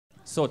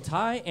So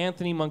Ty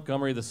Anthony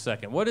Montgomery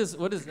II. What is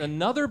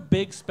another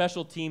big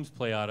special teams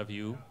play out of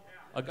you?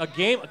 A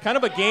game, kind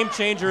of a game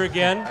changer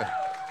again.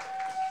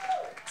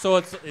 So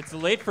it's the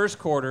late first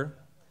quarter.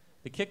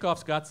 The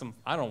kickoff's got some,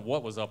 I don't know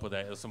what was up with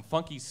that. It was some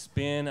funky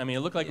spin. I mean, it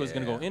looked like it was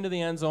going to go into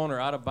the end zone or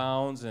out of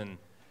bounds, and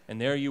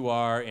there you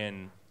are,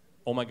 and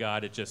oh my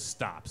God, it just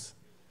stops.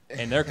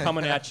 And they're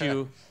coming at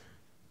you.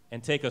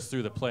 And take us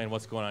through the play and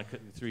what's going on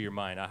through your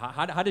mind.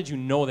 How did you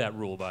know that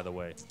rule, by the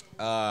way?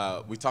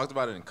 We talked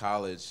about it in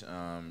college.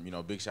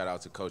 Big shout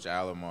out to Coach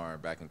Alomar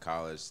back in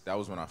college. That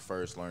was when I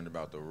first learned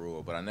about the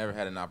rule, but I never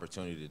had an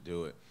opportunity to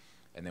do it.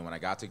 And then when I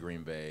got to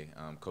Green Bay,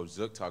 Coach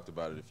Zook talked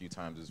about it a few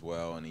times as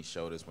well, and he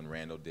showed us when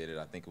Randall did it.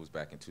 I think it was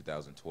back in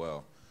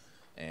 2012.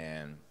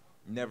 And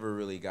never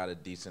really got a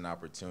decent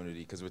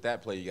opportunity, because with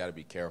that play, you got to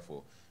be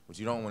careful. What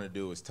you don't want to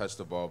do is touch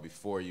the ball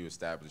before you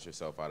establish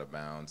yourself out of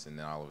bounds, and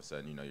then all of a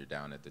sudden, you're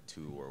down at the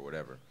 2 or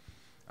whatever.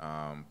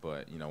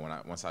 But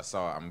once I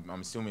saw, I'm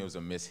assuming it was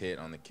a mishit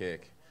on the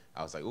kick.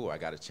 I was like, ooh, I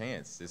got a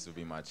chance. This would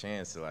be my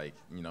chance to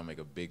make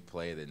a big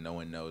play that no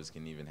one knows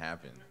can even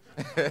happen.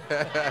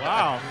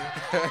 Wow!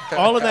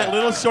 All in that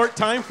little short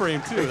time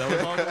frame too. That was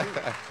all.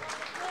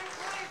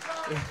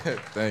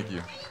 Thank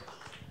you.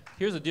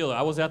 Here's the deal.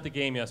 I was at the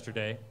game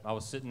yesterday. I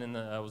was sitting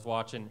I was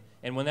watching,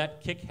 and when that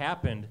kick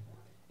happened.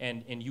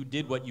 And you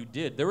did what you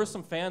did. There were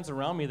some fans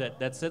around me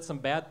that said some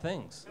bad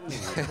things.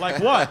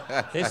 Like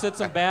what? They said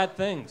some bad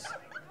things.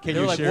 Can they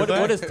were you like, share that?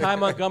 What is Ty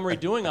Montgomery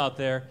doing out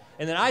there?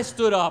 And then I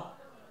stood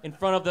up in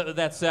front of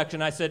that section.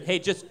 I said, hey,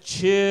 just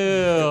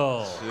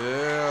chill.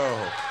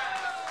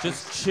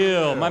 Just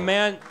chill. My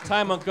man,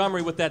 Ty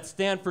Montgomery, with that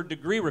Stanford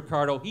degree,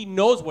 Ricardo, he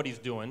knows what he's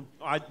doing.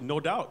 No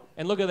doubt.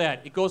 And look at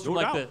that. It goes from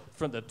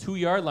from the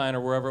 2-yard line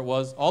or wherever it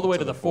was all the way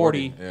to the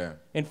 40. 40. Yeah.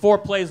 And 4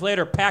 plays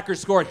later, Packers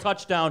score a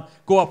touchdown,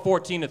 go up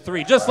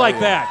 14-3, just like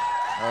that.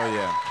 Oh,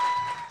 yeah.